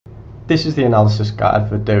This is the analysis guide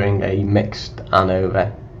for doing a mixed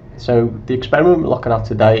ANOVA. So the experiment we're looking at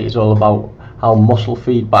today is all about how muscle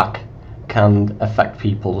feedback can affect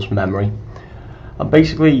people's memory. And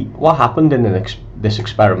basically what happened in this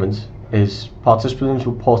experiment is participants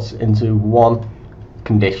were put into one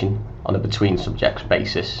condition on a between subjects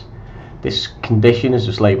basis. This condition is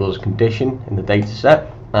just labelled as condition in the data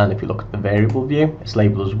set, and if you look at the variable view, it's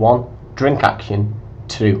labelled as 1, drink action,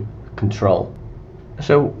 2, control.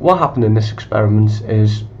 So what happened in this experiment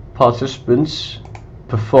is participants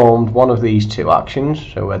performed one of these two actions,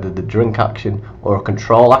 so whether the drink action or a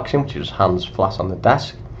control action, which is hands flat on the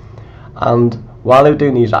desk, and while they were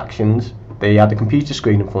doing these actions they had a computer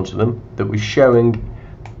screen in front of them that was showing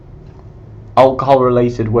alcohol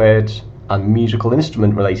related words and musical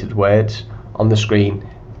instrument related words on the screen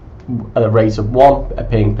at a rate of 1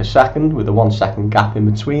 appearing per second, with a 1 second gap in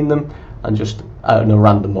between them, and just in a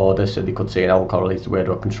random order, so they could see an alcohol related word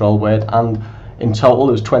or a control word. And in total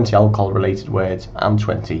there was 20 alcohol related words and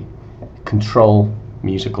 20 control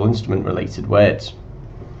musical instrument related words.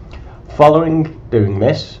 Following doing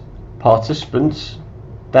this, participants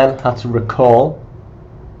then had to recall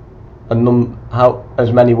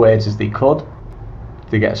as many words as they could.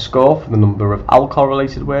 They get a score for the number of alcohol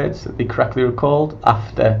related words that they correctly recalled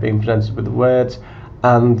after being presented with the words,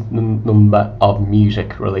 and the number of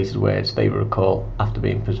music related words they recall after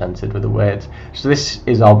being presented with the words. So this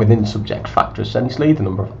is our within subject factor, essentially the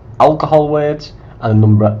number of alcohol words and the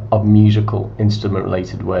number of musical instrument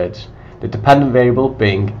related words. The dependent variable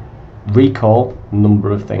being recall, number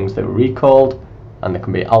of things that were recalled, and there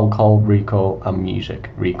can be alcohol recall and music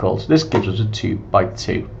recall. So this gives us a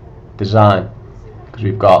 2x2 design, because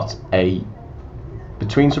we've got a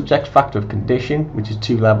between subjects factor of condition, which is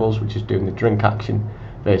 2 levels, which is doing the drink action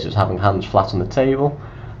versus having hands flat on the table,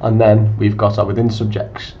 and then we've got our within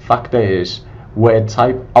subjects factor is word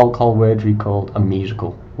type, alcohol word recalled and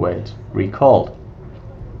musical words recalled.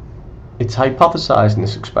 It's hypothesized in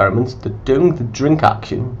this experiment that doing the drink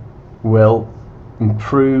action will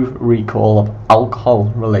improve recall of alcohol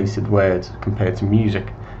related words compared to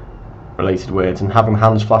music related words, and having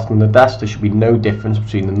hands flat on the desk, there should be no difference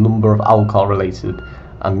between the number of alcohol related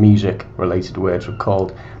and music related words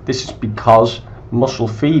recalled. This is because muscle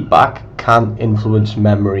feedback can influence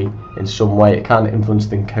memory in some way. It can influence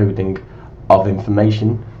the encoding of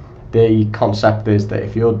information. The concept is that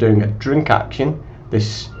if you're doing a drink action,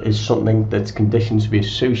 this is something that's conditioned to be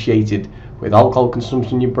associated with alcohol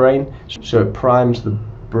consumption in your brain, so it primes the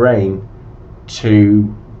brain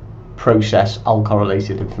to process alcohol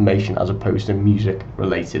related information as opposed to music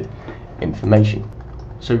related information.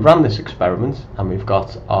 So we ran this experiment and we've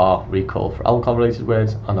got our recall for alcohol related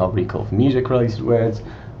words and our recall for music related words,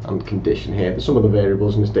 and condition here. There's some other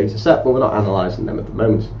variables in this data set, but we're not analysing them at the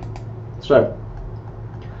moment. So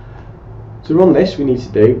to run this we need to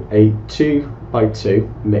do a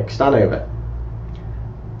 2x2 mixed ANOVA.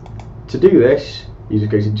 To do this you just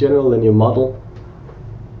go to general linear model,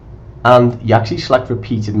 and you actually select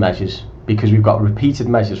repeated measures, because we've got a repeated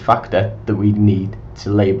measures factor that we need to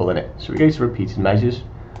label in it. So we go to repeated measures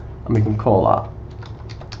and we can call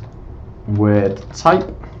that word type,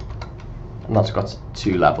 and that's got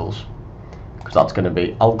 2 levels because that's going to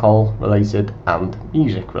be alcohol related and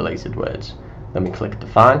music related words. Then we click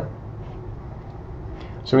define.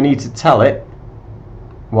 So we need to tell it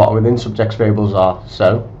what our within subjects variables are.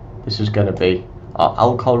 So this is going to be our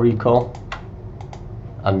alcohol recall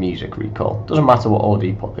and music recall. Doesn't matter what order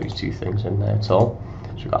you put those 2 things in there at all.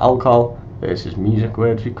 So we've got alcohol versus music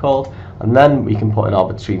words recalled, and then we can put in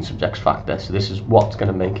our between subjects factor. So this is what's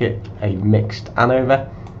going to make it a mixed ANOVA,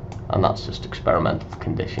 and that's just experimental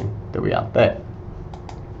condition that we have there.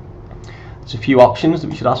 There's a few options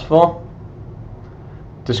that we should ask for.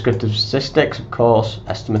 Descriptive statistics, of course,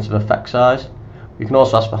 estimates of effect size. We can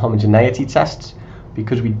also ask for homogeneity tests,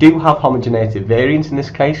 because we do have homogeneity variance in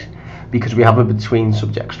this case, because we have a between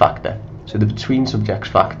subjects factor. So the between subjects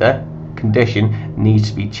factor condition needs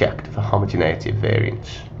to be checked for homogeneity of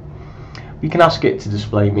variance. We can ask it to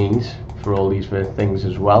display means for all these things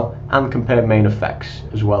as well, and compare main effects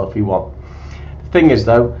as well if we want. The thing is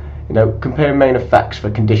though, comparing main effects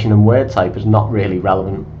for condition and word type is not really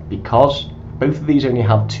relevant, because both of these only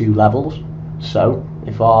have 2 levels. So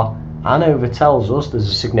if our ANOVA tells us there's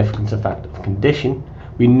a significant effect of condition,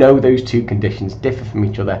 we know those 2 conditions differ from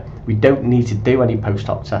each other. We don't need to do any post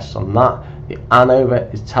hoc tests on that. The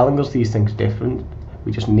ANOVA is telling us these things different.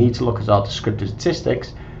 We just need to look at our descriptive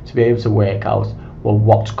statistics to be able to work out, well,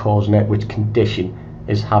 what's causing it, which condition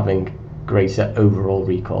is having greater overall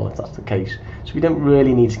recall if that's the case. So we don't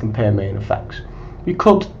really need to compare main effects. We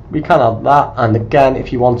can add that, and again,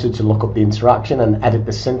 if you wanted to look up the interaction and edit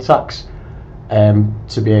the syntax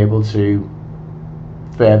to be able to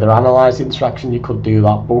further analyse the interaction, you could do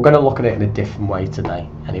that, but we're going to look at it in a different way today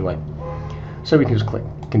anyway. So we can just click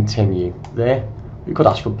continue there. We could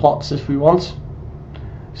ask for plots if we want,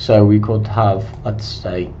 so we could have, let's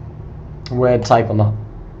say, word type on the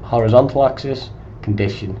horizontal axis,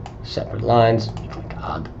 condition, separate lines. You click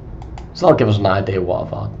add, so that'll give us an idea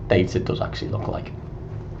what our data does actually look like.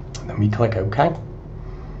 And then we click OK,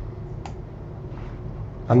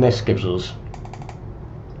 and this gives us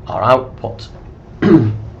our output.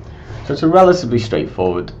 So it's a relatively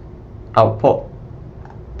straightforward output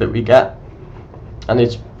that we get, and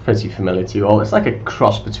it's pretty familiar to you all. It's like a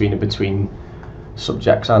cross between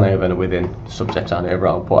subjects ANOVA and a within subjects ANOVA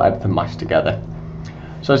output, everything mashed together.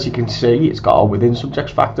 So as you can see, it's got our within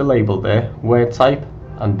subjects factor labeled there, word type,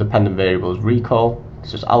 and dependent variables recall.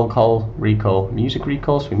 It's just alcohol, recall, music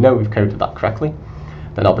recall, so we know we've coded that correctly.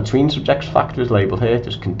 Then our between subjects factor is labelled here,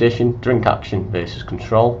 just condition, drink action versus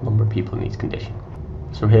control, number of people in each condition.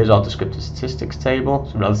 So here's our descriptive statistics table.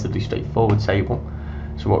 It's a relatively straightforward table.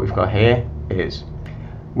 So what we've got here is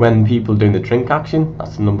when people are doing the drink action,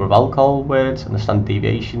 that's the number of alcohol words and the standard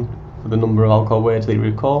deviation for the number of alcohol words they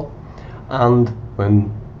recall. And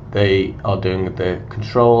when they are doing the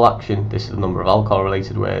control action, this is the number of alcohol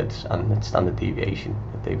related words and the standard deviation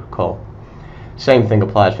that they recall. Same thing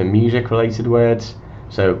applies for music related words.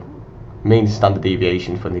 So mean standard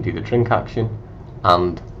deviation for when they do the drink action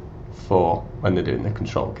and for when they're doing the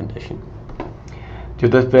control condition. The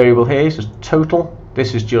other variable here is just total.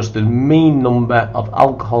 This is just the mean number of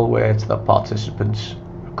alcohol words that participants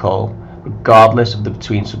recall regardless of the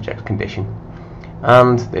between subject condition.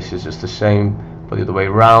 And this is just the same for the other way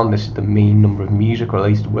around. This is the mean number of music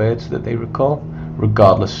related words that they recall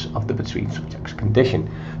regardless of the between subjects condition.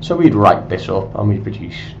 So we'd write this up and we'd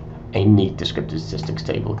produce a neat descriptive statistics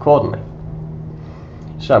table accordingly.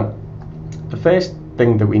 So the first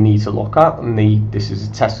thing that we need to look at, and this is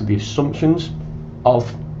a test of the assumptions of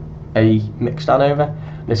a mixed ANOVA.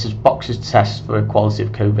 This is Box's test for equality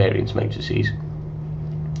of covariance matrices.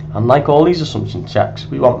 And like all these assumption checks,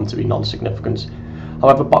 we want them to be non-significant.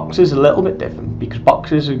 However, Box is a little bit different because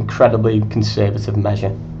Box is an incredibly conservative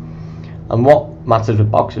measure. And what matters with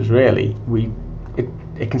Box is really,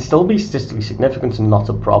 it can still be statistically significant and not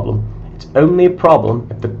a problem. It's only a problem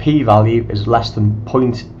if the p-value is less than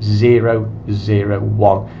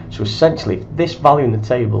 0.001. So essentially, if this value in the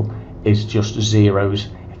table is just zeros,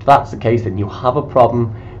 if that's the case, then you have a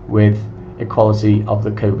problem with equality of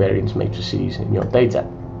the covariance matrices in your data.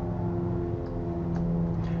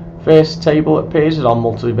 First table that appears is our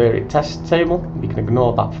multivariate test table. We can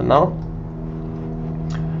ignore that for now.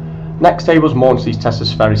 Next table is more into these tests of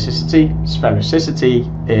sphericity. Sphericity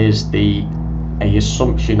is a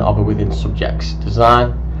assumption of a within subjects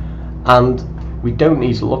design, and we don't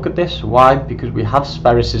need to look at this. Why? Because we have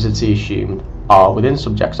sphericity assumed. Our within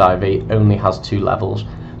subjects IV only has 2 levels,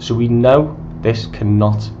 so we know this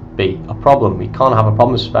cannot be a problem. We can't have a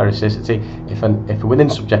problem with sphericity if a within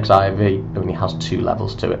subjects IV only has 2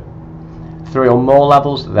 levels to it. 3 or more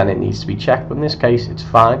levels, then it needs to be checked, but in this case it's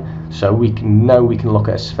fine. So we can look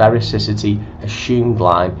at a sphericity assumed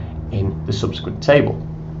line in the subsequent table.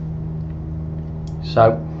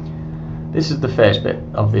 So this is the first bit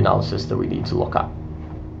of the analysis that we need to look at.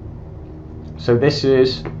 So this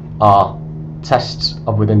is our tests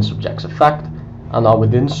of within subjects effect and our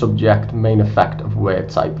within subject main effect of word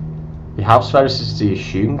type. We have sphericity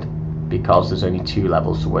assumed because there's only 2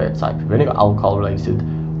 levels to word type. We've only got alcohol related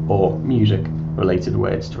or music related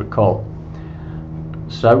words to recall.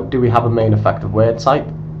 So do we have a main effect of word type?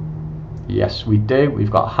 Yes, we do.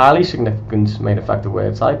 We've got highly significant main effect of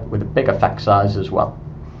word type with a big effect size as well.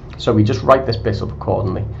 So we just write this bit up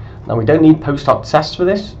accordingly. Now we don't need post hoc tests for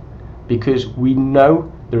this because we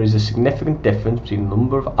know there is a significant difference between the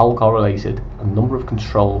number of alcohol related and number of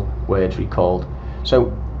control words recalled.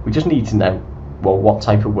 So we just need to know, well, what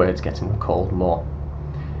type of words getting recalled more.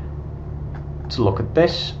 To look at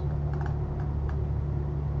this,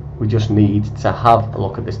 we just need to have a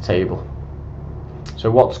look at this table. So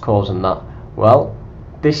what's causing that? Well,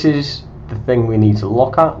 this is the thing we need to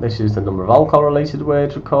look at. This is the number of alcohol related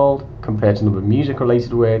words recalled compared to the number of music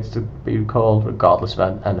related words to be recalled regardless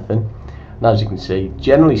of anything. And as you can see,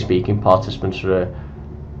 generally speaking, participants are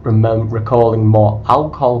recalling more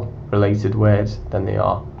alcohol related words than they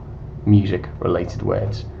are music related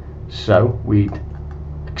words. So we'd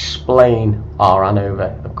explain our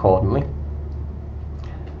ANOVA accordingly.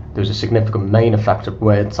 There's a significant main effect of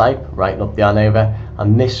word type writing up the ANOVA,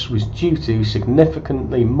 and this was due to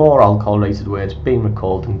significantly more alcohol related words being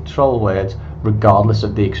recalled than control words regardless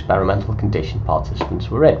of the experimental condition participants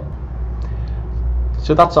were in.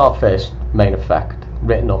 So that's our first main effect,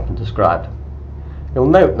 written up and described. You'll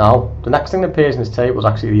note now, the next thing that appears in this table is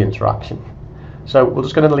actually the interaction. So we're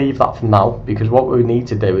just going to leave that for now, because what we need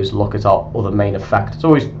to do is look at our other main effect. It's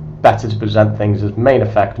always better to present things as main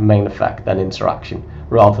effect, then interaction,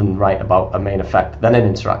 rather than write about a main effect, then an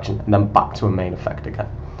interaction, and then back to a main effect again.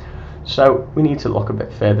 So we need to look a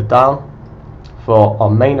bit further down for our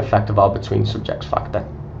main effect of our between subjects factor.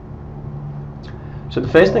 So the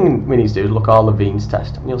first thing we need to do is look at our Levene's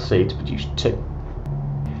test, and you'll see it's produced 2.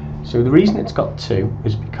 So the reason it's got 2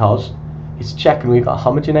 is because it's checking we've got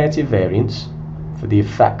homogeneity of variance for the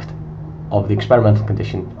effect of the experimental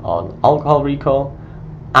condition on alcohol recall,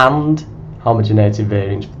 and homogeneity of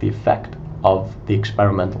variance for the effect of the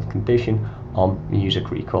experimental condition on music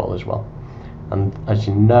recall as well. And as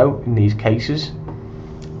you know, in these cases,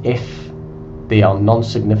 if they are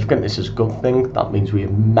non-significant, this is a good thing. That means we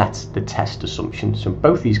have met the test assumption. So in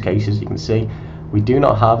both these cases, you can see we do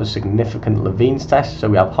not have a significant Levene's test, so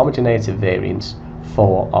we have homogeneity of variance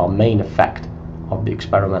for our main effect of the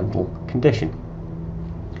experimental condition.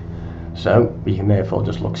 So we can therefore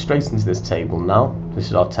just look straight into this table now. This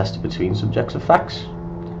is our test of between subjects effects,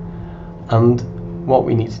 and what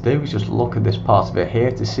we need to do is just look at this part of it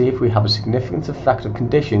here to see if we have a significant effect of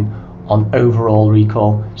condition on overall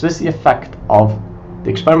recall. So this is the effect of the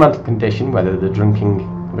experimental condition, whether they're drinking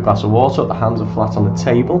a glass of water or the hands are flat on the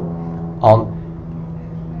table, on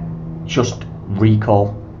just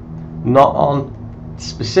recall, not on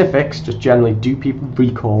specifics, just generally do people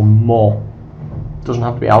recall more. It doesn't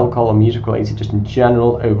have to be alcohol or music related, just in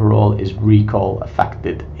general, overall is recall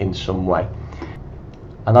affected in some way.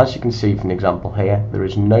 And as you can see from the example here, there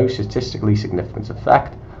is no statistically significant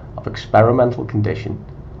effect of experimental condition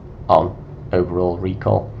on overall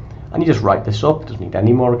recall. And you just write this up, it doesn't need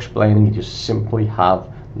any more explaining, you just simply have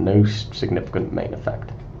no significant main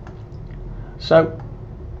effect. So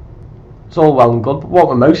it's all well and good, but what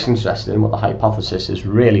we're most interested in, what the hypothesis is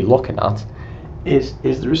really looking at, is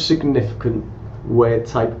there a significant word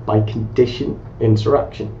type by condition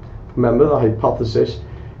interaction? Remember, the hypothesis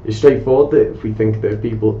is straightforward, that if we think that if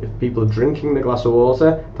people are drinking the glass of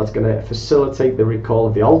water, that's going to facilitate the recall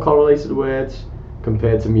of the alcohol related words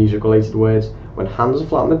compared to music related words. When hands are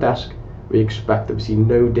flat on the desk, we expect that we see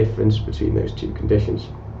no difference between those two conditions.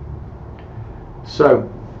 So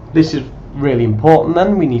this is really important.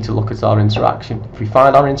 Then we need to look at our interaction. If we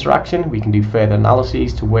find our interaction, we can do further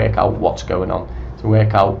analyses to work out what's going on, to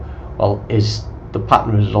work out, well, is the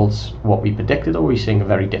pattern results what we predicted, or are we seeing a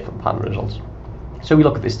very different pattern results? So we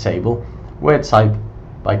look at this table, word type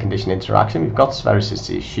by condition interaction. We've got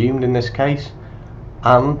sphericity assumed in this case,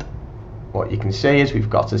 and what you can see is we've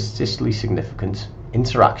got a statistically significant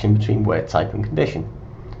interaction between word type and condition.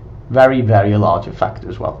 Very, very large effect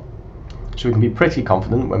as well. So we can be pretty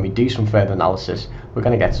confident when we do some further analysis, we're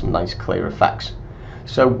going to get some nice clear effects.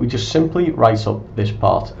 So we just simply write up this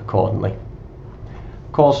part accordingly.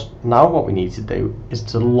 Of course, now what we need to do is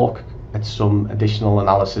to look at some additional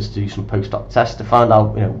analysis, to do some post-hoc tests to find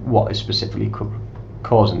out, what is specifically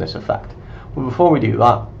causing this effect. But before we do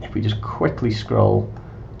that, if we just quickly scroll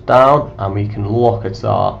down, and we can look at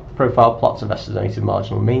our profile plots of estimated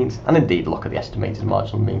marginal means, and indeed look at the estimated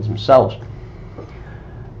marginal means themselves.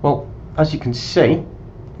 Well, as you can see,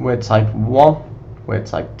 word type 1, word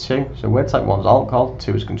type 2, so word type 1 is alcohol,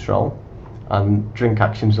 2 is control, and drink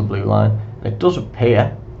actions the blue line. And it does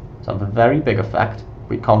appear to have a very big effect.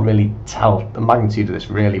 We can't really tell the magnitude of this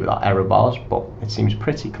really without error bars, but it seems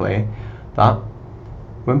pretty clear that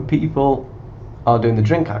when people are doing the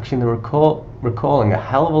drink action, they're recalling a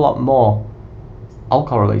hell of a lot more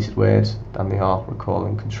alcohol related words than they are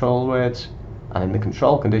recalling control words. And in the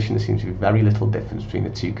control condition, there seems to be very little difference between the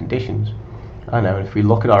two conditions. I know, and if we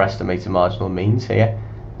look at our estimated marginal means here,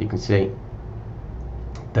 you can see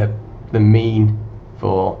that the mean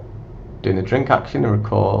for doing the drink action and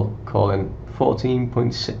recalling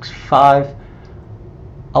 14.65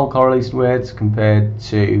 alcohol related words compared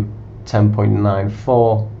to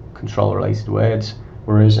 10.94 control related words,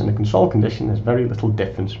 whereas in the control condition there's very little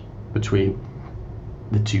difference between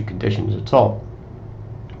the two conditions at all,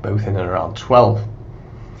 both in and around 12.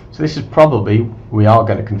 So this is probably, we are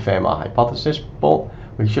going to confirm our hypothesis, but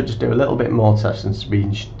we should just do a little bit more testing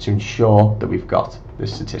to ensure that we've got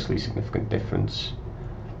this statistically significant difference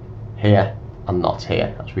here and not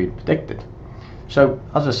here, as we predicted. So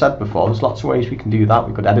as I said before, there's lots of ways we can do that.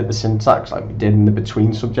 We could edit the syntax like we did in the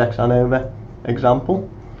between subjects ANOVA example,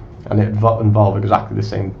 and it involve exactly the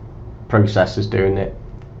same process as doing it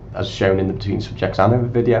as shown in the between subjects ANOVA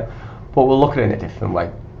video, but we'll look at it in a different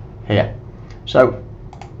way here. So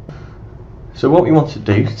So what we want to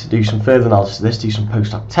do some further analysis of this, do some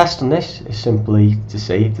post-hoc test on this, is simply to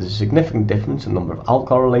see if there's a significant difference in the number of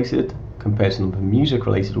alcohol-related compared to the number of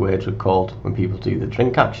music-related words recalled when people do the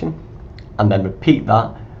drink action, and then repeat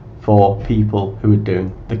that for people who are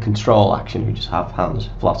doing the control action, who just have hands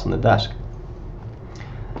flat on the desk.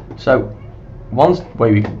 So one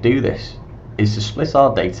way we could do this is to split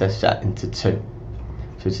our data set into two.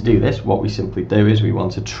 So to do this, what we simply do is we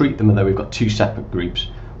want to treat them as though we've got two separate groups.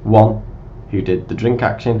 One who did the drink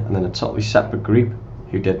action, and then a totally separate group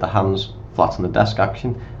who did the hands flat on the desk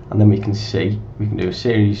action, and then we can do a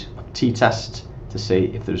series of t-tests to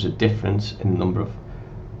see if there's a difference in the number of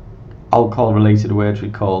alcohol related words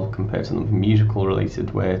recalled compared to the number of musical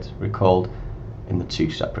related words recalled in the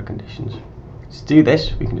two separate conditions. To do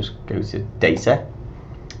this, we can just go to data,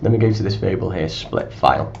 then we go to this variable here, split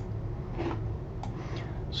file.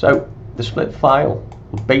 So the split file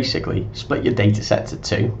will basically split your data set to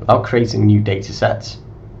two without creating new data sets.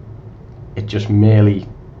 It just merely,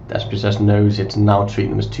 the SPSS knows it's now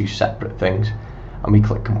treating them as two separate things, and we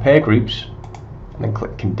click compare groups and then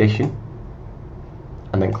click condition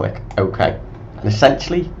and then click OK, and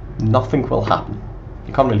essentially nothing will happen.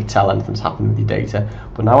 You can't really tell anything's happening with your data,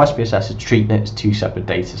 but now SPSS is treating it as two separate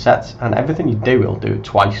data sets, and everything you do, it'll do it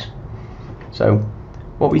twice. So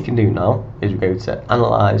what we can do now is we go to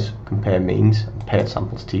analyze, compare means, and paired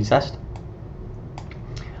samples t-test,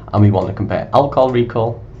 and we want to compare alcohol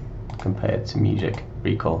recall compared to music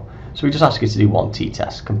recall. So we just ask you to do one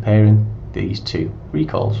t-test comparing these two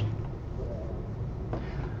recalls,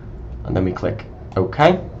 and then we click OK,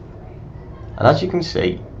 and as you can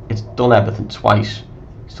see, it's done everything twice.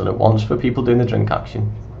 It's done it once for people doing the drink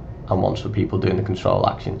action and once for people doing the control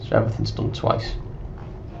action, so everything's done twice.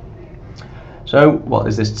 So what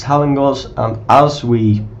is this telling us? And as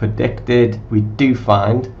we predicted, we do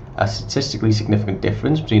find a statistically significant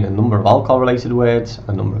difference between the number of alcohol related words and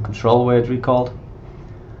the number of control words recalled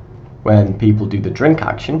when people do the drink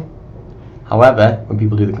action. However, when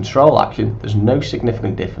people do the control action, there's no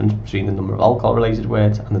significant difference between the number of alcohol related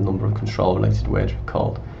words and the number of control related words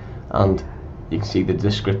recalled. And you can see the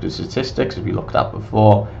descriptive statistics, as we looked at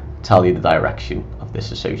before, tell you the direction of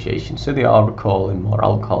this association. So they are recalling more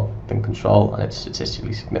alcohol than control, and it's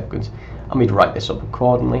statistically significant, and we'd write this up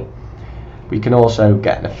accordingly. We can also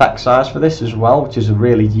get an effect size for this as well, which is a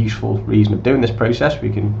really useful reason of doing this process. We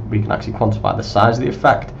can actually quantify the size of the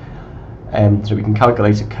effect, so we can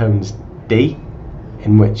calculate a Cohen's D,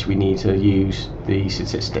 in which we need to use the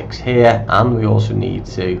statistics here, and we also need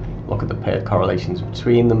to look at the paired correlations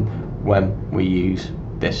between them when we use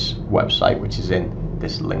this website, which is in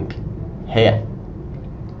this link here.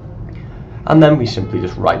 And then we simply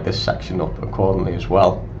just write this section up accordingly as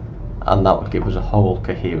well, and that would give us a whole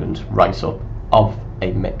coherent write-up of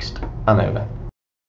a mixed ANOVA.